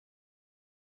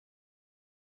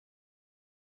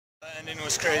The ending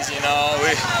was crazy, you know.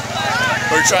 We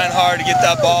were trying hard to get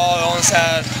that ball. We almost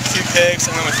had a few picks,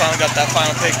 and then we finally got that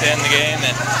final pick to end the game,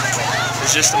 and it was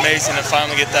just amazing to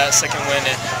finally get that second win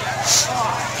in.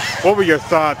 What were your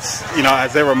thoughts, you know,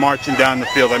 as they were marching down the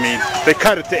field? I mean, they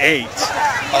cut it to 8.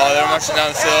 Oh, they were marching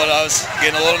down the field. I was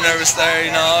getting a little nervous there,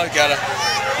 you know. You gotta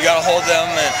hold them,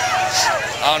 and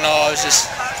I don't know. I was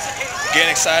just getting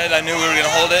excited. I knew we were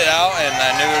gonna hold it out, and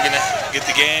I knew we were gonna get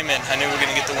the game, and I knew we were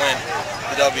gonna get the win.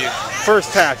 The W.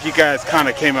 First half, you guys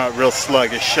kind of came out real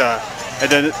sluggish,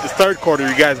 and then the third quarter,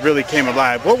 you guys really came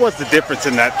alive. What was the difference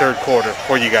in that third quarter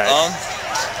for you guys?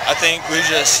 I think we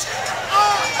just,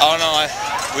 I don't know,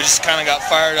 we just kind of got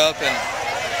fired up, and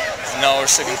you know, we're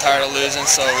sick and tired of losing,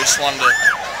 so we just wanted to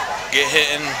get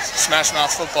hit and smash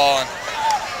mouth football and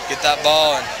get that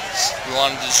ball, and we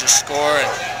wanted to just score and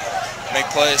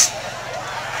make plays.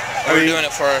 We were doing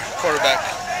it for our quarterback,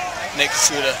 Nick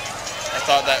Suda. I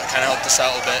thought that kind of helped us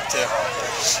out a little bit too.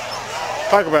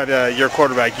 Talk about your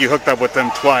quarterback. You hooked up with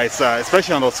them twice,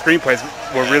 especially on those screen plays.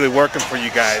 Were really working for you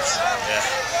guys. Yeah.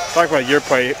 Talk about your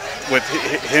play with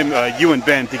him, you and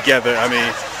Ben together. I mean,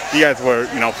 you guys were,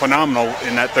 you know, phenomenal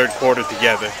in that third quarter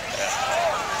together.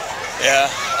 Yeah.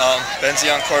 Ben's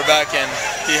a young quarterback, and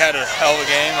he had a hell of a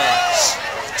game.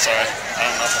 Sorry,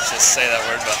 I don't know if I should say that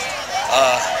word, but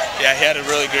yeah, he had a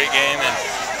really great game, and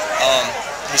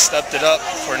he stepped it up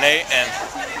for Nate, and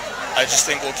I just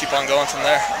think we'll keep on going from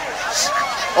there.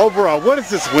 Overall, what does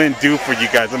this win do for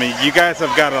you guys? I mean, you guys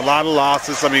have got a lot of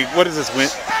losses. I mean, what does this win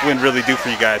really do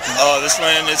for you guys? Oh, this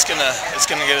win, it's gonna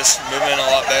get us moving a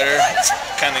lot better. It's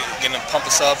kind of gonna pump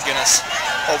us up, get us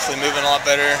hopefully moving a lot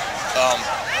better.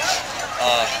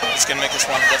 It's gonna make us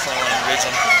definitely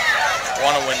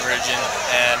want to win region,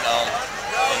 and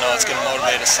you know, it's gonna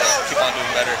motivate us to keep on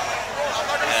doing better.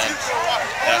 And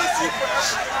yeah.